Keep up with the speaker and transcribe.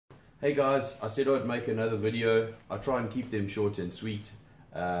Hey guys, I said I'd make another video. I try and keep them short and sweet.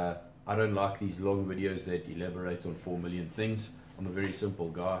 I don't like these long videos that elaborate on 4 million things. I'm a very simple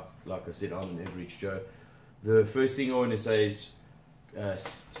guy. Like I said, I'm an average Joe. The first thing I want to say is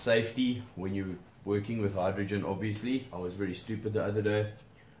safety when you're working with hydrogen. Obviously, I was very stupid the other day.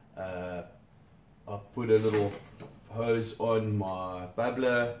 I put a little hose on my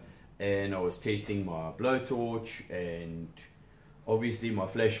bubbler and I was testing my blowtorch, and obviously my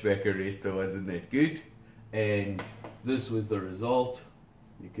flashback arrestor wasn't that good, and this was the result.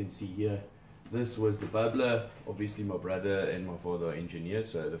 You can see here, this was the bubbler. Obviously my brother and my father are engineers,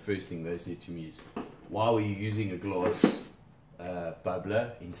 so the first thing they said to me is, why were you using a glass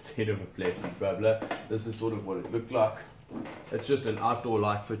bubbler instead of a plastic bubbler? This is sort of what it looked like. It's just an outdoor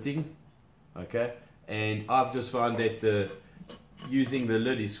light fitting, okay, and I've just found that using the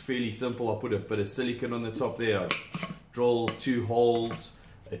lid is fairly simple. I put a bit of silicone on the top there, I drill 2 holes,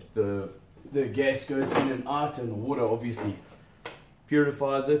 the gas goes in and out, and the water obviously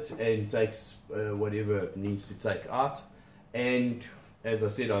purifies it and takes whatever it needs to take out. And as I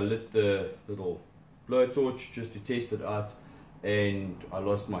said, I lit the little blowtorch just to test it out, and I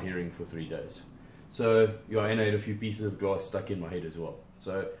lost my hearing for 3 days. So yeah, and I had a few pieces of glass stuck in my head as well.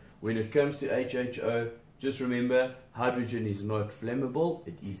 So when it comes to HHO, just remember, hydrogen is not flammable,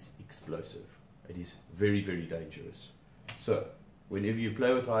 it is explosive. It is very, very dangerous. So whenever you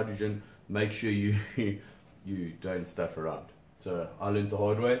play with hydrogen, make sure you don't stuff around. So I learned the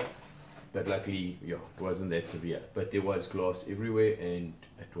hard way, but luckily, yeah, it wasn't that severe. But there was glass everywhere and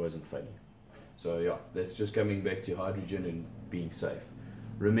it wasn't funny. So yeah, that's just coming back to hydrogen and being safe.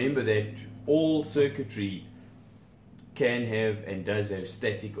 Remember that all circuitry can have and does have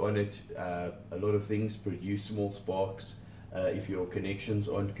static on it. A lot of things produce small sparks. If your connections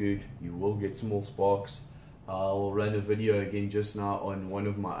aren't good, you will get small sparks. I'll run a video again just now on one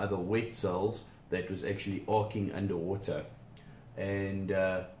of my other wet cells that was actually arcing underwater, and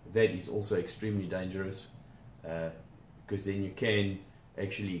that is also extremely dangerous, because then you can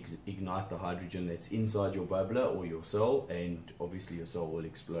actually ignite the hydrogen that's inside your bubbler or your cell, and obviously your cell will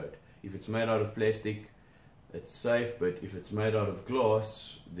explode. If it's made out of plastic, it's safe, but if it's made out of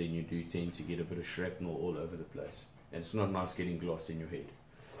glass, then you do tend to get a bit of shrapnel all over the place, and it's not nice getting glass in your head.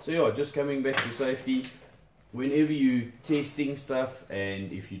 So yeah, just coming back to safety, whenever you're testing stuff,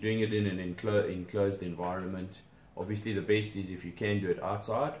 and if you're doing it in an enclosed environment, obviously the best is if you can do it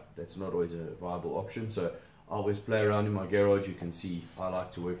outside. That's not always a viable option, so I always play around in my garage. You can see I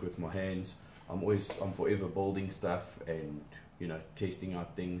like to work with my hands. I'm forever building stuff and, you know, testing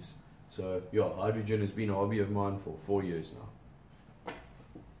out things. So yeah, hydrogen has been a hobby of mine for 4 years now.